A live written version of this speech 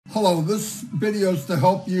Hello, this video is to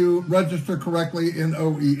help you register correctly in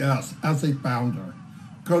OES as a founder.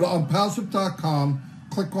 Go to onpassive.com,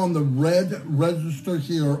 click on the red register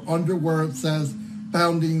here under where it says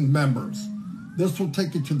founding members. This will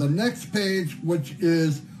take you to the next page, which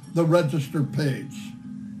is the register page.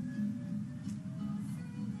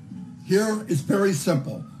 Here is very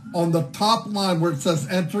simple. On the top line where it says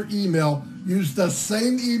enter email, use the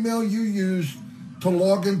same email you used to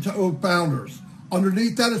log into Gofounders.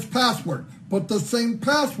 Underneath that is password. Put the same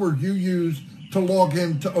password you used to log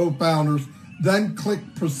into Gofounders, then click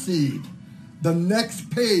proceed. The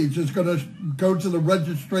next page is going to go to the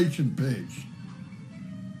registration page.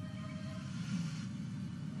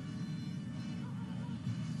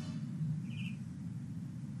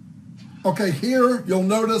 Okay, here you'll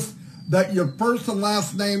notice that your first and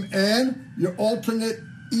last name and your alternate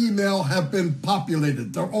email have been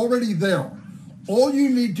populated. They're already there. All you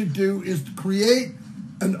need to do is to create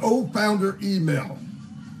an Gofounder email.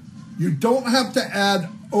 You don't have to add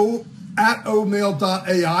 @omail.ai,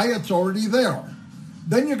 it's already there.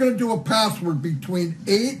 Then you're going to do a password between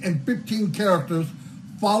 8 and 15 characters.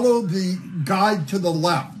 Follow the guide to the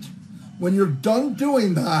left. When you're done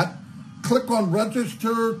doing that, click on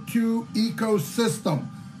Register to Ecosystem.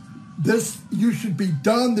 You should be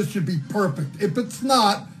done. This should be perfect. If it's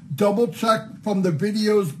not, double check from the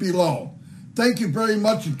videos below. Thank you very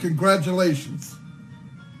much and congratulations.